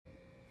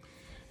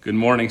Good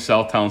morning,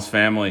 South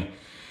family.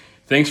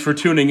 Thanks for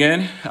tuning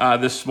in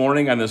this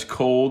morning on this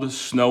cold,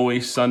 snowy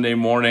Sunday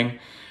morning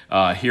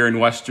here in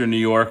Western New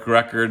York.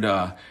 Record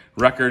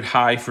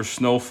high for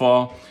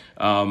snowfall.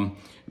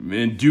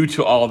 And due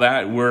to all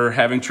that, we're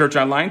having church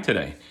online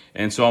today.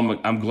 And so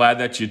I'm glad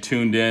that you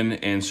tuned in.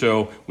 And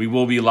so we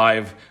will be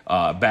live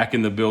back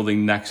in the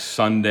building next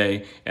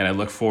Sunday. And I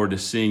look forward to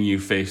seeing you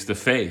face to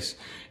face.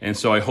 And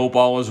so I hope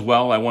all is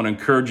well. I want to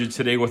encourage you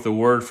today with a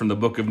word from the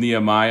book of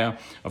Nehemiah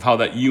of how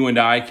that you and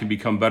I can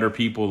become better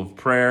people of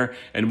prayer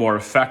and more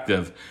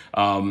effective.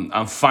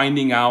 I'm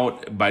finding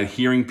out by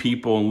hearing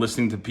people and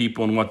listening to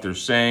people and what they're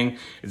saying,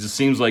 it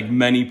seems like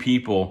many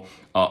people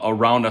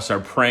around us are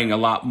praying a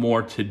lot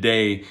more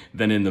today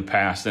than in the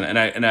past.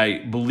 And I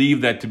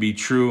believe that to be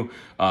true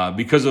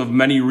because of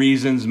many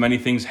reasons, many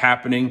things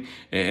happening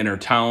in our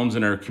towns,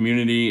 in our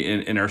community,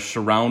 in our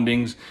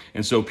surroundings.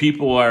 And so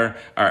people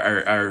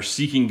are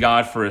seeking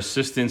God for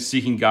assistance,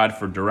 seeking God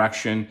for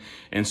direction.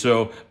 And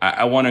so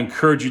I want to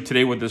encourage you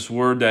today with this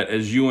word that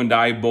as you and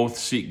I both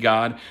seek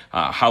God,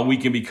 how we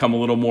can become a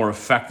little more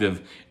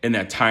effective in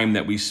that time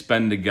that we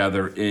spend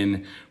together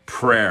in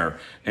prayer.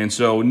 And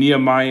so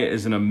Nehemiah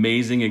is an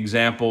amazing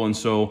example. And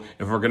so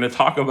if we're going to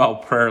talk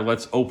about prayer,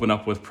 let's open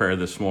up with prayer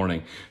this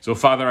morning. So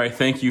Father, I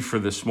thank you for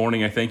this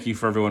morning. I thank you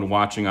for everyone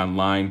watching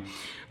online.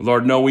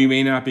 Lord, no, we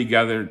may not be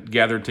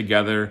gathered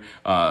together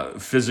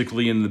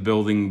physically in the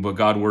building, but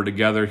God, we're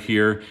together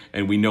here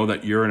and we know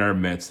that you're in our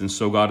midst. And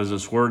so God, as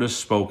this word is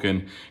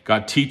spoken,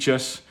 God, teach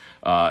us,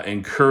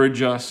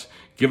 encourage us,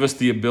 give us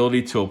the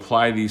ability to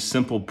apply these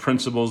simple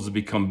principles to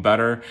become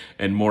better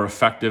and more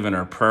effective in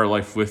our prayer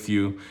life with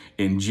you.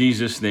 In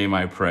Jesus' name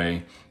I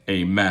pray,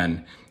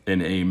 amen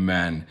and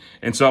amen.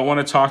 And so I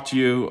want to talk to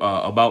you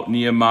about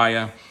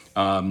Nehemiah.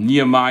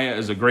 Nehemiah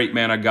is a great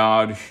man of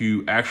God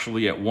who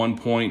actually at one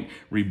point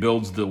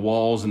rebuilds the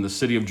walls in the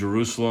city of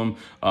Jerusalem.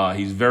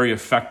 He's very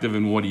effective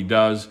in what he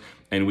does.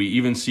 And we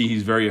even see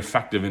he's very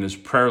effective in his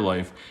prayer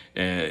life.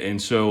 And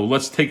so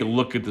let's take a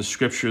look at the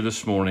scripture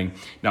this morning.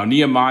 Now,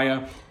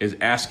 Nehemiah is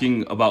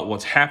asking about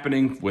what's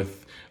happening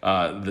with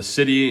the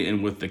city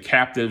and with the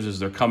captives as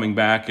they're coming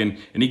back. And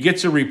he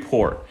gets a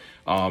report.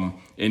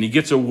 And he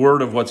gets a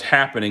word of what's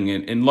happening.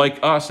 And like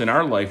us in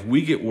our life,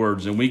 we get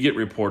words and we get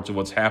reports of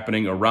what's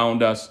happening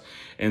around us.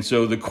 And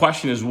so the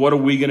question is, what are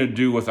we going to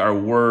do with our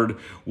word?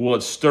 Will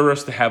it stir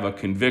us to have a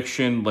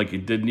conviction like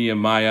it did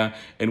Nehemiah?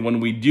 And when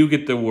we do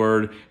get the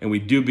word and we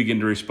do begin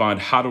to respond,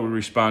 how do we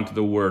respond to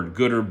the word?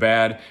 Good or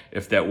bad?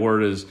 If that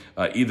word is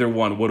either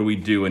one, what do we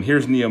do? And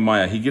here's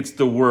Nehemiah. He gets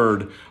the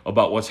word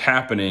about what's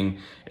happening.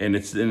 And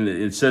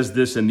it says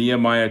this in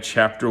Nehemiah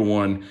chapter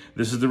 1.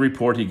 This is the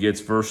report he gets,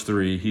 verse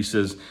 3. He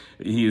says,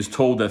 he is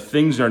told that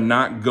things are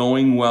not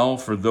going well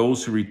for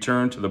those who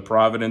return to the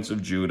province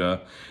of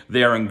Judah.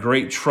 They are in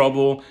great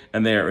trouble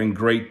and they are in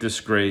great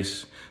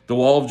disgrace. The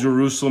wall of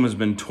Jerusalem has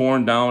been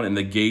torn down and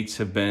the gates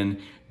have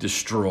been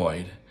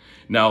destroyed.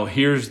 Now,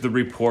 here's the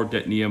report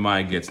that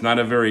Nehemiah gets. Not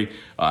a very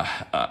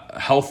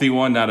healthy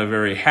one, not a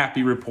very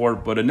happy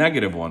report, but a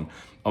negative one,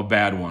 a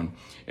bad one.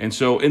 And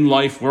so in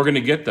life, we're going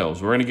to get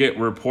those. We're going to get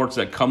reports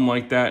that come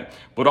like that.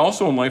 But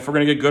also in life, we're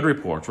going to get good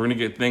reports. We're going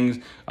to get things,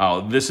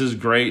 this is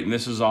great and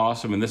this is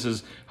awesome and this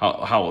is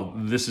how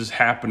this is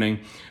happening.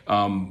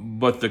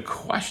 But the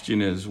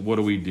question is, what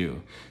do we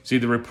do? See,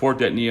 the report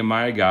that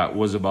Nehemiah got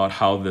was about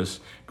how this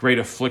great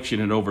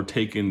affliction had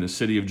overtaken the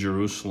city of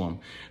Jerusalem,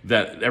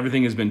 that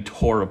everything has been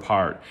tore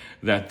apart,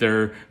 that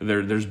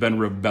there's been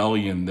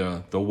rebellion,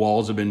 the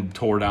walls have been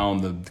torn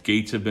down, the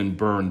gates have been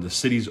burned, the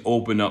city's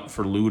open up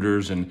for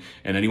looters and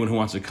anyone who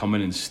wants to come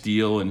in and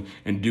steal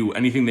and do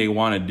anything they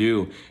want to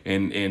do.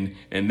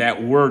 And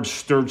that word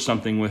stirred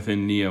something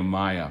within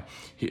Nehemiah.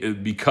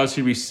 Because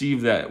he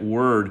received that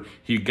word,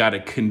 he got a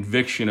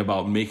conviction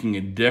about making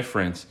a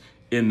difference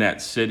in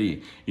that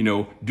city.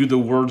 Do the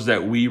words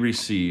that we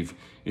receive,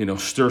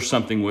 stir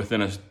something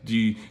within us?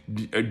 Do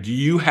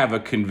you have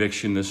a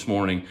conviction this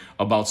morning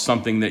about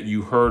something that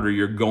you heard or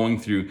you're going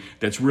through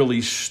that's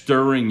really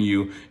stirring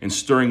you and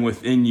stirring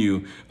within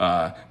you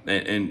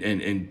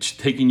and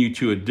taking you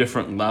to a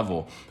different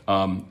level?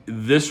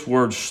 This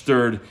word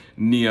stirred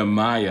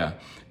Nehemiah.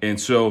 And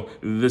so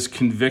this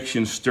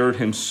conviction stirred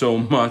him so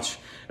much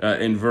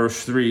in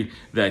verse 3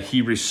 that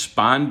he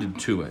responded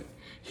to it.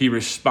 He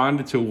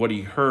responded to what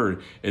he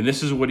heard. And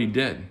this is what he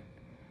did.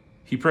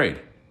 He prayed.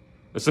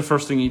 That's the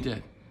first thing he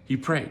did. He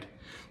prayed.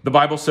 The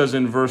Bible says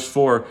in verse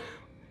 4,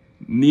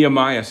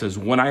 Nehemiah says,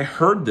 when I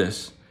heard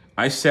this,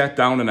 I sat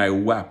down and I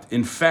wept.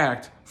 In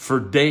fact, for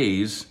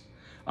days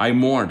I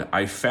mourned.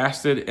 I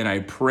fasted and I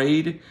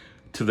prayed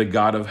to the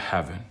God of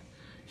heaven.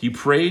 He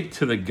prayed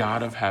to the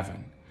God of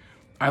heaven.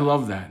 I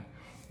love that.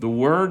 The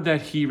word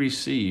that he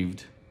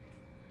received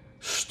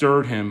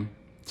stirred him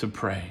to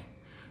pray.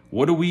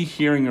 What are we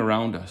hearing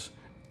around us?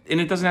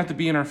 And it doesn't have to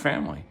be in our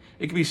family.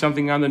 It could be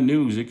something on the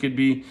news. It could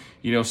be,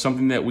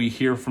 something that we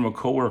hear from a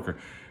coworker.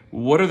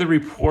 What are the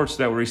reports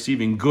that we're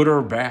receiving, good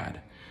or bad?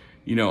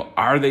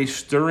 Are they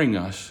stirring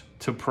us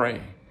to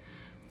pray?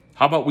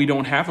 How about we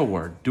don't have a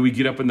word? Do we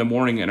get up in the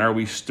morning and are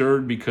we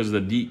stirred because of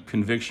the deep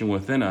conviction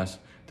within us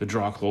to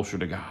draw closer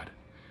to God?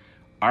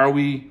 Are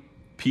we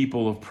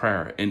people of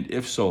prayer? And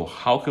if so,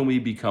 how can we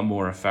become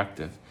more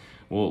effective?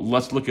 Well,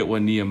 let's look at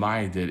what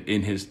Nehemiah did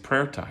in his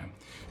prayer time.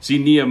 See,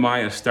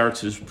 Nehemiah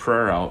starts his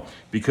prayer out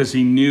because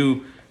he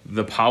knew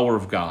the power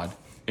of God,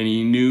 and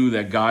he knew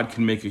that God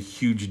can make a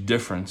huge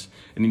difference,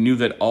 and he knew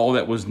that all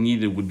that was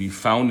needed would be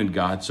found in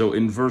God. So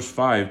in verse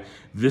 5,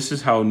 this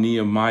is how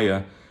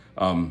Nehemiah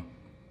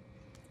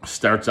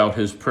starts out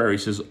his prayer. He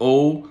says,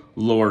 "O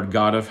Lord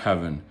God of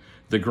heaven,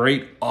 the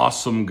great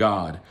awesome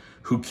God,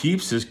 who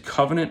keeps his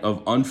covenant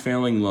of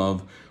unfailing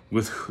love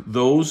with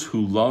those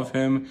who love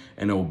him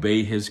and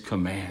obey his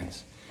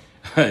commands."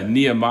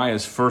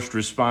 Nehemiah's first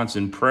response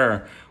in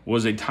prayer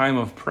was a time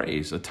of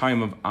praise, a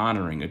time of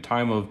honoring, a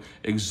time of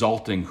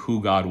exalting who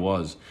God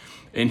was.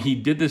 And he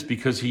did this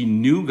because he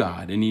knew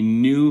God, and he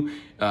knew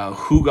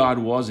who God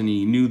was, and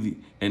he knew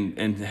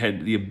and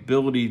had the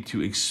ability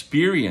to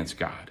experience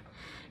God,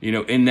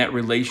 in that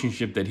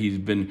relationship that he's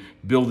been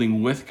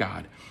building with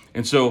God.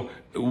 And so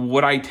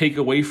what I take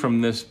away from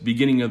this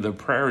beginning of the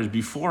prayer is,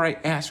 before I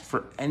ask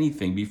for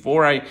anything,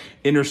 before I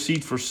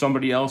intercede for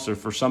somebody else or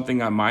for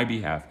something on my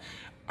behalf,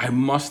 I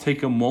must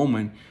take a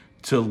moment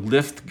to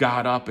lift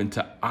God up and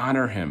to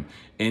honor him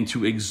and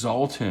to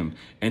exalt him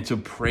and to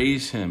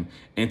praise him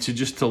and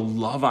to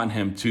love on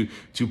him,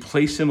 to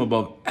place him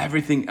above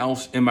everything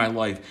else in my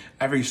life,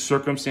 every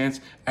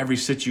circumstance, every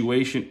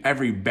situation,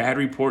 every bad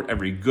report,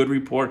 every good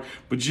report.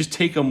 But just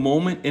take a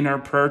moment in our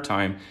prayer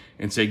time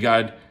and say,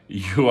 God,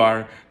 you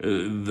are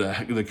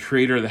the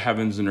creator of the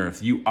heavens and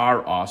earth. You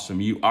are awesome.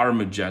 You are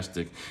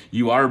majestic.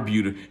 You are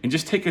beautiful. And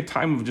just take a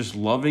time of just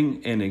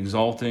loving and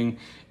exalting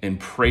and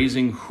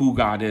praising who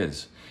God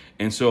is.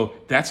 And so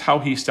that's how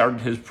he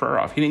started his prayer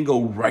off. He didn't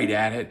go right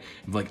at it,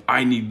 like,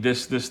 I need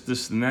this,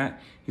 and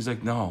that. He's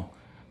like, no,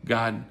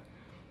 God,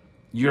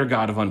 you're a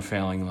God of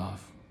unfailing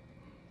love.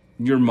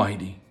 You're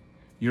mighty.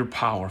 You're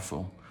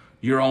powerful.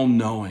 You're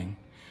all-knowing.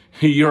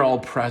 You're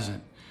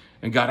all-present.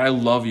 And God, I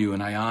love you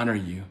and I honor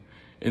you.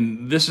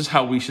 And this is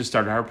how we should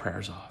start our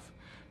prayers off,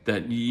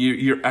 that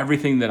you're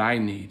everything that I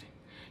need.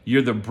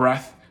 You're the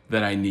breath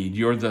that I need.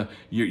 You're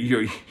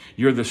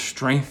the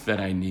strength that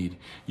I need.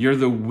 You're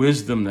the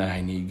wisdom that I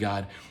need,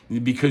 God,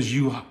 because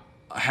you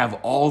have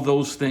all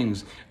those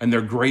things, and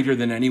they're greater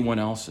than anyone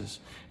else's.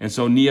 And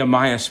so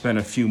Nehemiah spent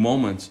a few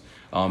moments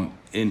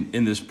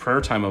in this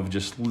prayer time of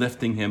just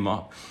lifting him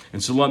up.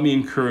 And so let me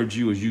encourage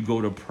you, as you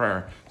go to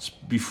prayer,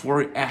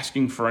 before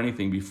asking for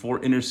anything,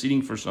 before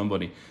interceding for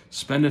somebody,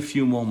 spend a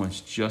few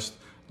moments just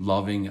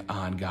loving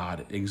on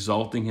God,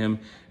 exalting him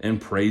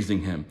and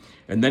praising him.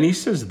 And then he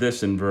says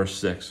this in verse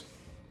 6.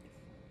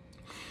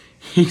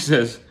 He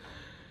says,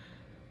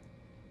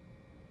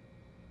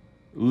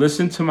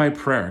 "Listen to my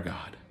prayer,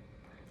 God.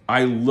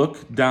 I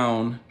look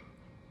down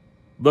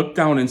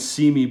and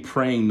see me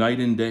praying night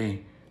and day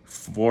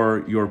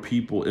for your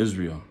people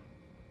Israel.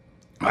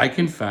 I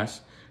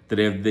confess that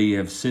they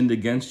have sinned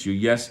against you.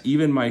 Yes,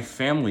 even my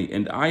family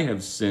and I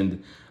have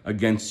sinned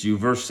against you."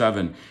 Verse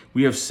 7,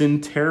 "We have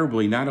sinned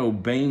terribly, not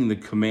obeying the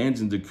commands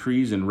and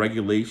decrees and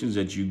regulations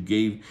that you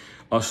gave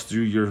us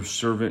through your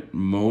servant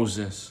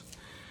Moses."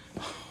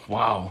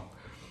 Wow.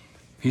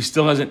 He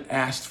still hasn't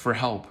asked for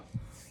help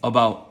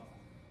about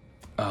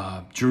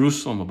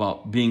Jerusalem,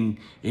 about being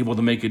able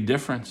to make a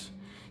difference.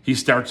 He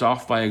starts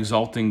off by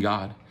exalting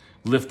God,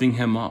 lifting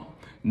him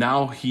up.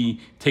 Now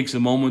he takes a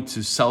moment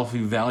to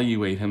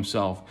self-evaluate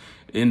himself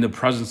in the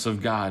presence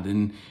of God.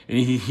 And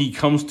he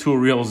comes to a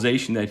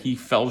realization that he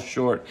fell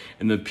short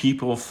and the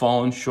people have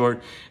fallen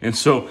short. And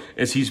so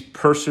as he's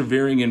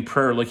persevering in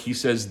prayer, like he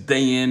says,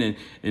 day in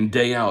and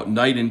day out,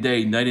 night and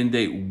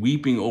day,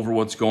 weeping over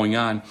what's going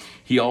on,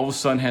 he all of a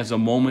sudden has a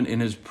moment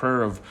in his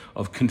prayer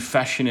of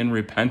confession and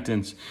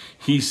repentance.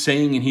 He's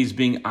saying, and he's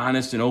being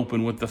honest and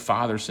open with the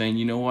Father, saying,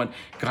 you know what,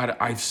 God,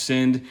 I've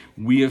sinned.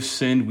 We have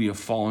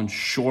fallen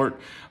short.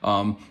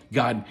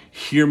 God,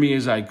 hear me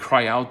as I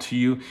cry out to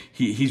you.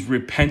 He's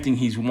repenting.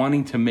 He's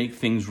wanting to make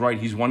things right.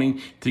 He's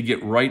wanting to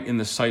get right in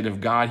the sight of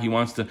God. He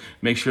wants to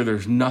make sure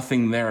there's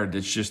nothing there.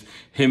 That's just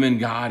him and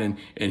God, and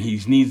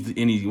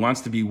he wants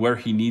to be where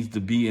he needs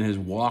to be in his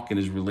walk and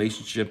his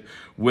relationship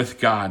with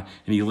God.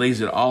 And he lays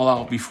it all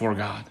out before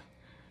God.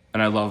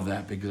 And I love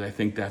that, because I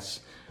think that's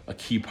a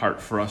key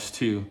part for us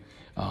too,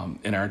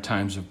 in our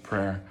times of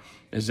prayer,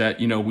 is that,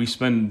 we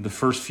spend the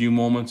first few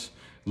moments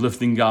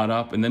lifting God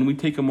up, and then we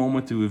take a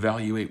moment to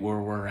evaluate where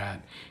we're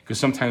at, because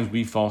sometimes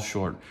we fall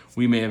short.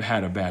 We may have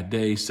had a bad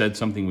day, said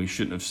something we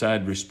shouldn't have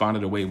said,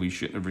 responded a way we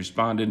shouldn't have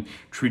responded,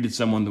 treated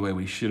someone the way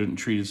we shouldn't have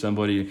treated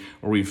somebody,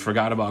 or we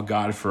forgot about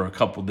God for a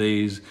couple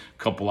days,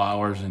 couple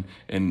hours,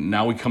 and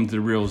now we come to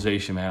the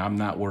realization, man, I'm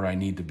not where I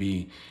need to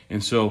be.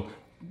 And so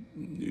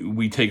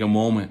we take a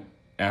moment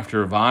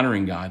after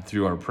honoring God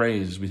through our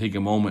praise. We take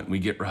a moment, we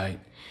get right.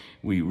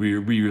 We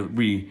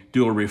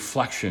do a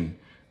reflection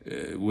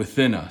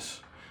within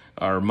us,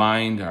 our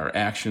mind, our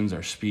actions,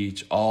 our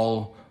speech,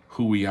 all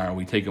who we are.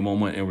 We take a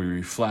moment and we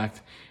reflect.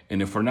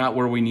 And if we're not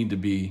where we need to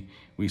be,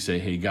 we say,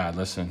 hey, God,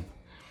 listen,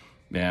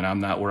 man, I'm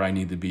not where I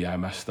need to be. I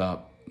messed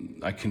up.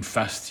 I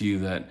confess to you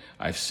that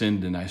I've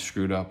sinned and I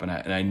screwed up, and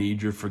I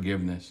need your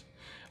forgiveness.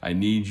 I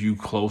need you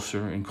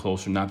closer and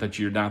closer. Not that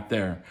you're not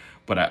there,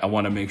 but I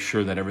want to make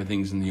sure that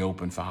everything's in the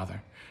open,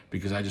 Father,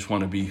 because I just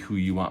want to be who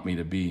you want me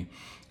to be.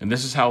 And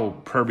this is how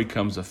prayer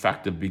becomes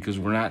effective, because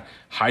we're not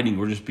hiding.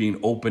 We're just being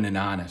open and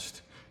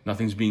honest.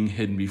 Nothing's being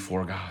hidden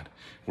before God.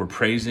 We're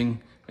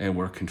praising and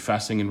we're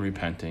confessing and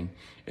repenting.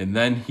 And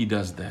then he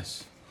does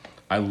this.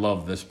 I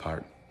love this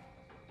part.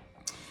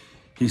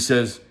 He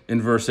says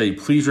in verse 8,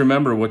 please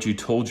remember what you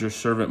told your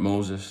servant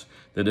Moses,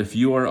 that if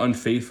you are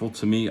unfaithful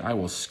to me, I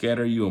will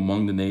scatter you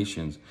among the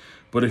nations.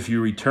 But if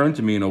you return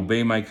to me and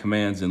obey my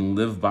commands and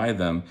live by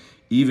them,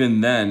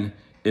 even then,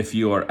 if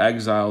you are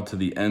exiled to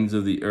the ends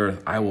of the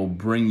earth, I will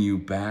bring you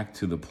back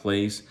to the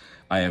place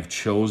I have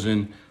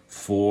chosen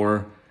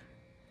for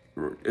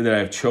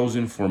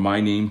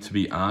my name to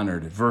be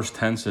honored. Verse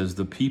 10 says,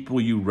 the people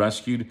you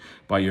rescued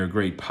by your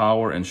great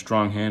power and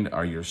strong hand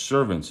are your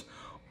servants.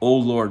 O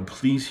Lord,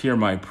 please hear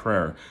my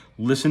prayer.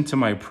 Listen to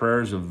my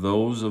prayers of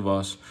those of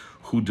us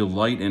who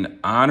delight in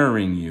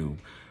honoring you.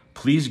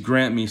 Please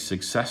grant me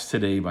success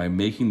today by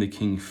making the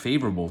king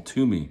favorable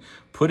to me.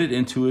 Put it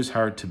into his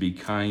heart to be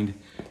kind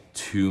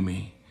to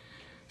me.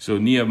 So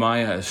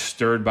Nehemiah is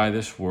stirred by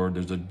this word.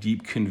 There's a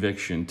deep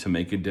conviction to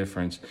make a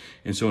difference.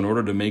 And so in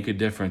order to make a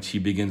difference, he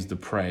begins to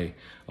pray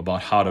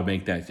about how to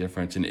make that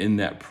difference. And in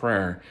that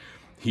prayer,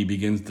 he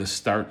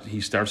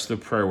starts the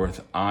prayer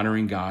with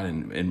honoring God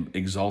and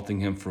exalting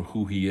him for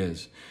who he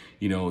is.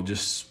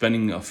 Just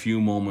spending a few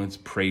moments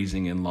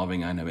praising and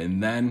loving on him.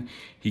 And then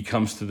he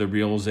comes to the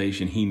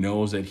realization, he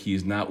knows that he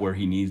is not where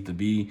he needs to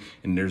be.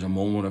 And there's a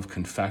moment of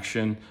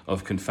confession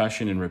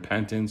and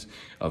repentance,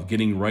 of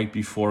getting right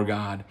before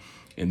God.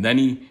 And then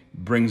he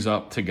brings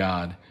up to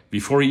God,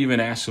 before he even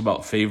asks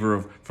about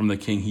favor from the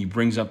king, he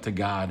brings up to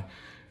God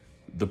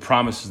the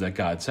promises that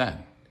God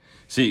said.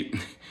 See,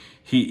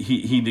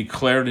 he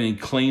declared and he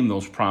claimed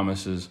those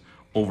promises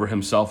over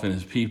himself and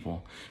his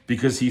people.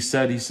 Because he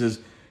says,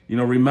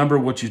 remember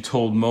what you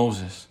told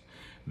Moses,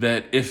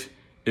 that if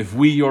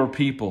we, your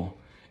people,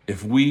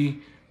 if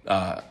we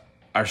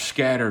are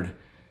scattered,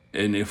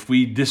 and if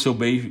we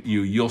disobey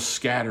you, you'll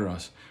scatter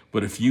us.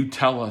 But if you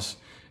tell us,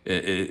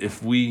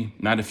 if we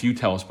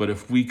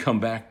come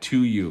back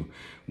to you,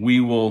 we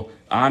will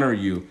honor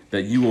you,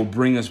 that you will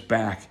bring us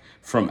back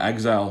from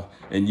exile,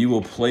 and you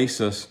will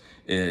place us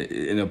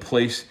in a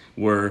place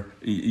where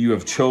you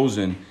have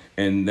chosen,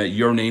 and that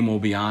your name will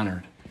be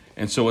honored.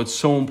 And so it's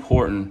so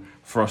important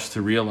for us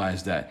to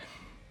realize that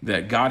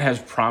God has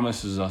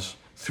promises us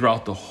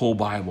throughout the whole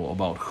Bible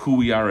about who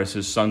we are as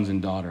his sons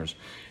and daughters.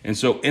 And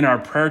so in our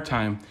prayer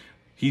time,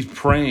 he's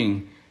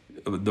praying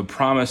the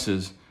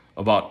promises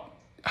about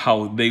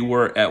how they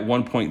were at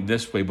one point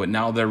this way, but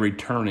now they're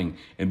returning.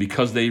 And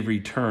because they've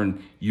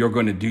returned, you're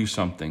going to do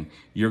something.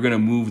 You're going to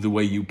move the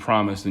way you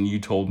promised and you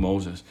told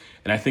Moses.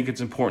 And I think it's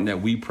important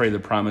that we pray the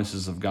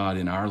promises of God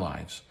in our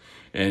lives.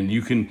 And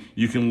you can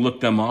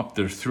look them up.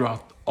 They're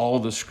throughout all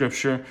the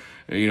scripture,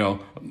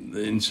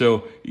 and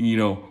so,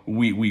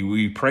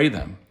 we pray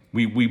them.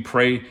 We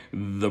pray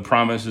the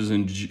promises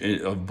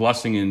of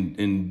blessing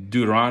in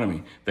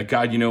Deuteronomy, that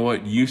God, you know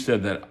what? You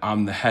said that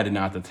I'm the head and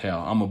not the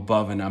tail. I'm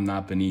above and I'm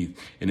not beneath.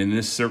 And in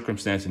this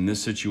circumstance, in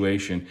this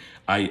situation,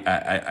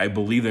 I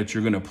believe that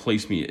you're going to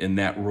place me in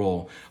that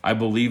role. I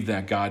believe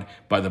that, God,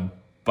 by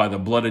the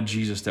blood of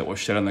Jesus that was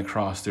shed on the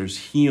cross, there's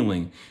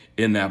healing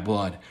in that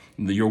blood.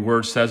 Your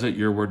word says it,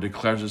 your word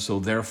declares it. So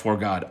therefore,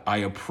 God, I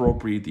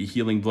appropriate the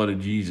healing blood of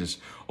Jesus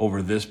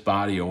over this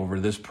body, over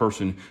this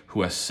person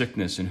who has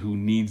sickness and who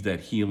needs that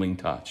healing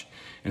touch.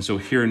 And so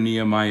here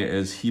Nehemiah,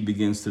 as he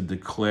begins to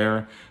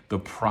declare the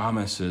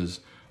promises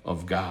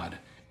of God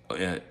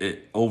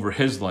over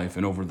his life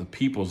and over the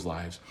people's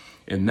lives.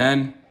 And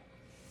then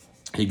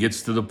he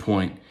gets to the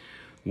point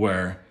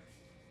where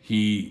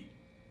he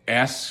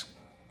asks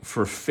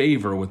for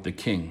favor with the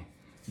king.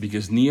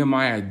 Because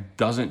Nehemiah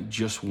doesn't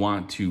just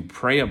want to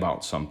pray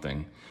about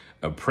something,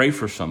 pray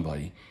for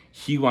somebody.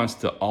 He wants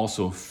to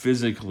also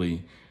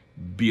physically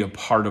be a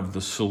part of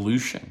the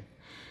solution.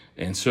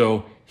 And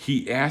so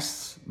he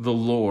asks the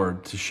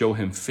Lord to show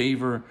him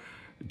favor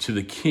to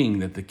the king,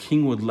 that the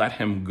king would let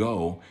him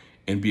go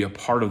and be a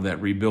part of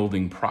that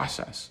rebuilding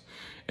process.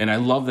 And I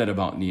love that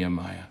about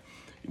Nehemiah.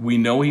 We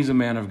know he's a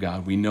man of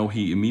God. We know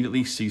he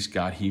immediately seeks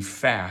God. He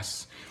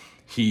fasts.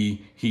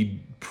 He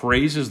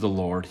praises the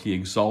Lord, he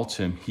exalts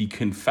him, he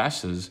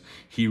confesses,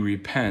 he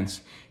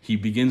repents, he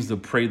begins to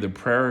pray the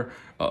prayer,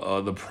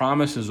 the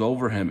promises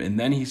over him, and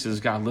then he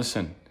says, God,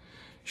 listen,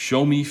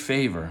 show me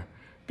favor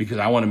because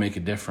I want to make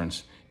a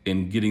difference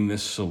in getting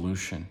this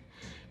solution.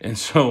 And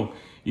so,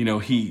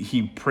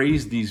 he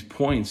prays these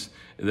points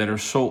that are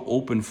so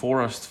open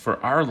for us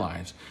for our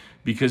lives,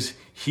 because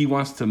he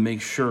wants to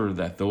make sure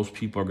that those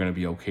people are going to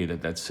be okay,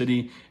 that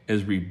city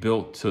is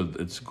rebuilt to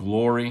its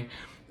glory.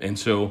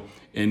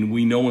 And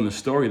we know in the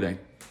story that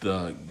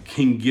the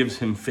king gives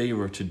him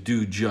favor to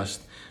do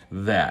just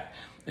that.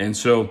 And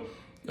so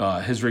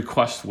his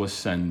request was,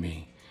 send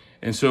me.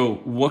 And so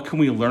what can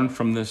we learn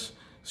from this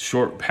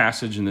short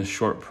passage and this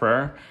short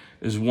prayer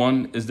is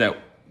that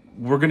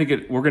we're gonna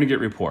get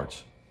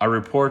reports. Our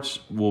reports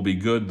will be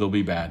good, they'll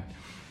be bad.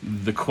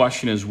 The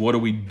question is, what do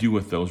we do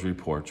with those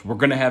reports? We're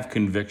gonna have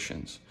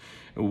convictions.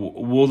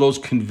 Will those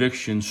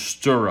convictions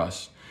stir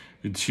us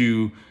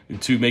to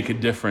make a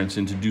difference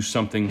and to do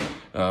something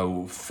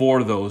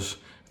for those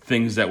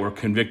things that we're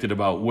convicted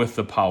about with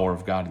the power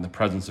of God and the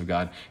presence of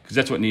God? Because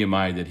that's what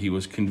Nehemiah did. He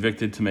was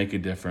convicted to make a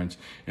difference,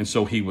 and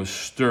so he was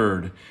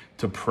stirred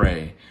to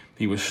pray.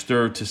 He was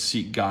stirred to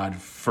seek God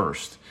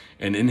first.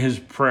 And in his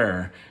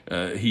prayer,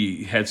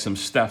 he had some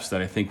steps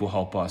that I think will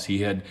help us. He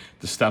had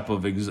the step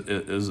of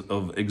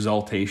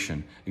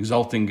exaltation,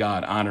 exalting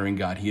God, honoring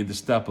God. He had the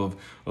step of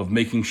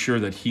making sure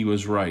that he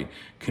was right,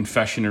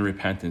 confession and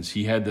repentance.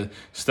 He had the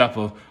step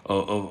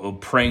of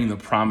praying the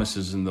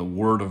promises in the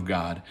Word of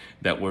God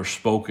that were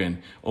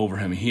spoken over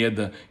him. He had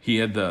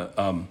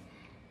the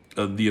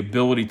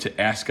ability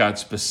to ask God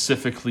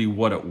specifically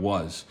what it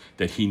was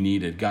that he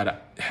needed. God,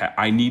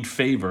 I need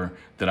favor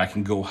that I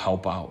can go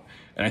help out.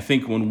 And I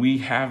think when we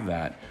have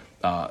that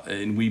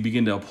and we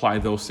begin to apply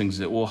those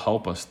things, it will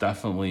help us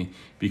definitely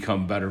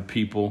become better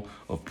people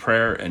of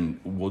prayer, and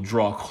we'll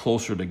draw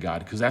closer to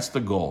God, because that's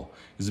the goal,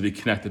 is to be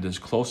connected as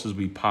close as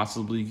we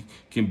possibly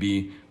can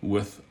be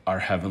with our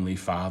Heavenly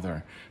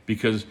Father.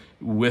 Because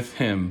with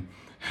him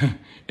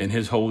and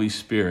his Holy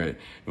Spirit,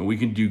 we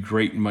can do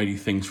great and mighty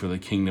things for the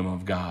kingdom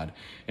of God.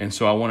 And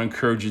so I want to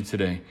encourage you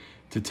today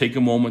to take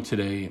a moment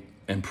today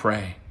and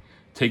pray.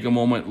 Take a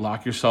moment,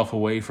 lock yourself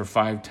away for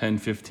 5, 10,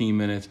 15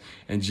 minutes,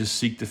 and just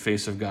seek the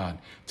face of God.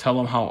 Tell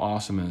him how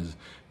awesome it is.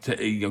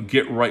 To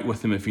get right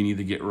with him if you need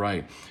to get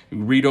right.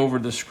 Read over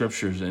the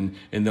scriptures and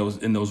in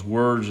those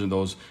words and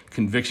those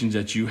convictions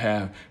that you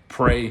have.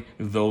 Pray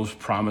those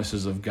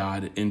promises of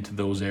God into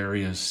those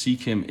areas.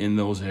 Seek him in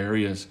those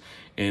areas.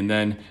 And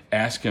then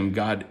ask him,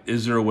 God,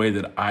 is there a way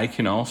that I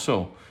can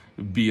also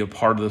be a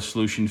part of the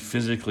solution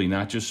physically,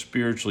 not just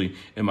spiritually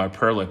in my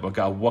prayer life, but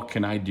God, what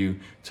can I do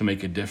to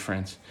make a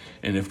difference?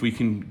 And if we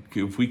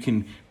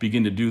can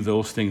begin to do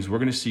those things, we're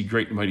going to see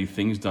great and mighty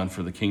things done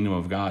for the kingdom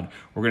of God.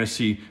 We're going to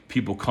see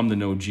people come to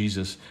know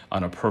Jesus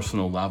on a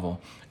personal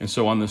level. And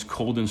so on this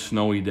cold and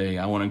snowy day,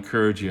 I want to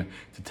encourage you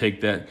to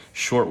take that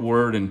short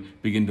word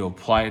and begin to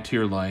apply it to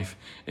your life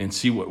and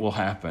see what will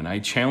happen. I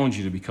challenge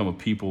you to become a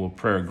people of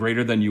prayer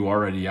greater than you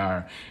already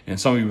are. And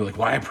some of you are like,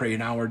 why I pray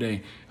an hour a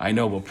day? I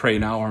know, but pray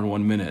an hour in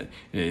 1 minute.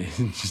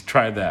 Just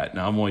try that.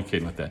 No, I'm only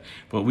kidding with that.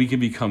 But we can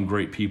become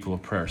great people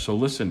of prayer. So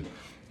listen,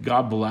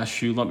 God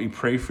bless you. Let me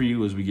pray for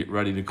you as we get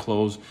ready to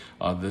close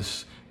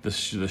this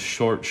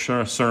short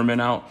sermon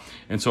out.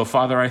 And so,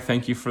 Father, I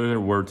thank you for their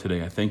word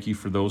today. I thank you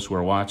for those who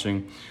are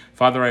watching.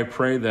 Father, I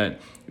pray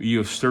that you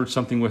have stirred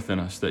something within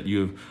us, that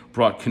you have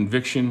brought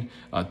conviction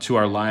to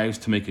our lives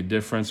to make a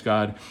difference,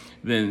 God.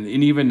 And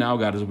even now,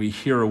 God, as we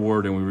hear a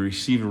word and we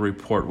receive a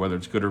report, whether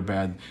it's good or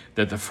bad,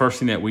 that the first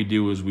thing that we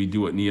do is we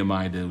do what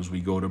Nehemiah did, is we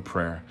go to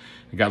prayer.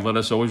 God, let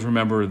us always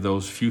remember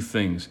those few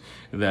things,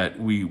 that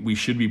we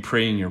should be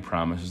praying your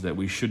promises, that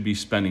we should be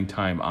spending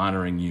time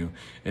honoring you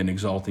and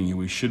exalting you.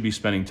 We should be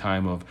spending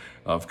time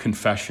of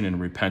confession and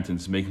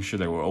repentance, making sure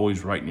that we're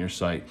always right in your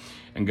sight.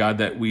 And God,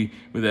 that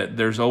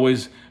there's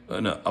always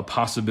a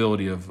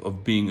possibility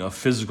of being a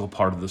physical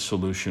part of the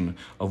solution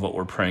of what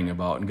we're praying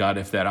about. And God,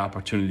 if that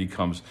opportunity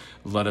comes,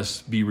 let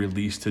us be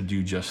released to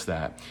do just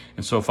that.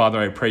 And so, Father,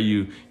 I pray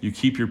you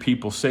keep your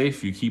people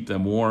safe, you keep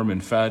them warm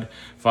and fed.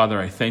 Father,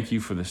 I thank you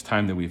for this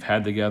time that we've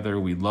had together.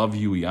 We love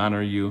you, we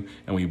honor you,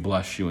 and we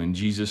bless you. In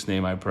Jesus'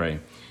 name I pray,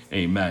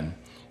 amen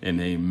and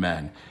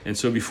amen. And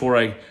so before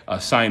I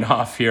sign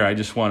off here, I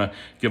just want to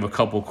give a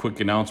couple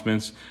quick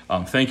announcements.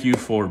 Thank you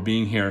for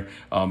being here.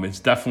 It's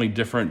definitely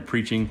different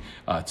preaching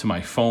to my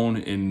phone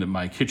in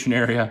my kitchen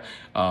area.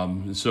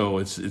 So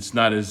it's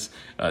not as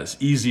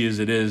easy as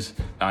it is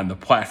on the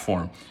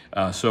platform.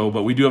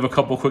 But we do have a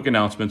couple quick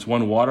announcements.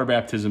 One, water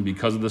baptism,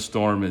 because of the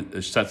storm,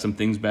 it set some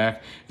things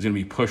back. It's going to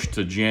be pushed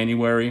to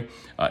January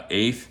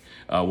 8th.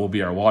 Will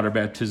be our water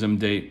baptism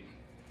date.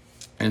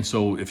 And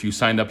so if you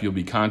signed up, you'll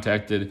be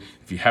contacted.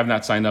 If you have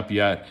not signed up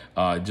yet,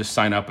 just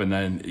sign up, and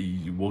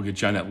then we'll get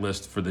you on that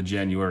list for the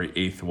January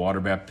 8th water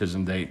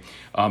baptism date.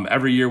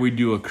 Every year we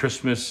do a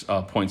Christmas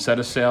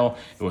poinsettia sale.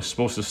 It was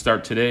supposed to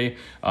start today.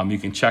 You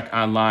can check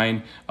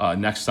online.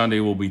 Next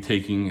Sunday we'll be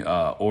taking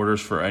orders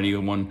for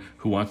anyone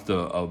who wants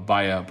to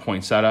buy a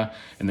poinsettia,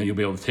 and then you'll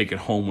be able to take it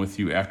home with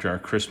you after our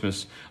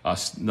Christmas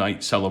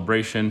night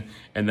celebration.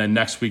 And then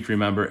next week,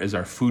 remember, is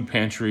our food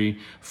pantry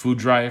food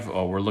drive.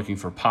 We're looking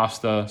for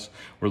pastas,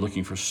 we're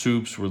looking for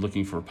soups, we're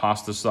looking for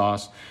pasta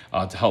sauce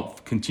to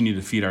help continue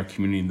to feed our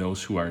community and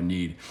those who are in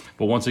need.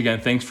 But once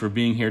again, thanks for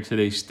being here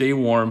today. Stay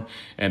warm,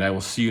 and I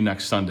will see you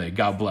next Sunday.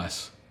 God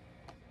bless.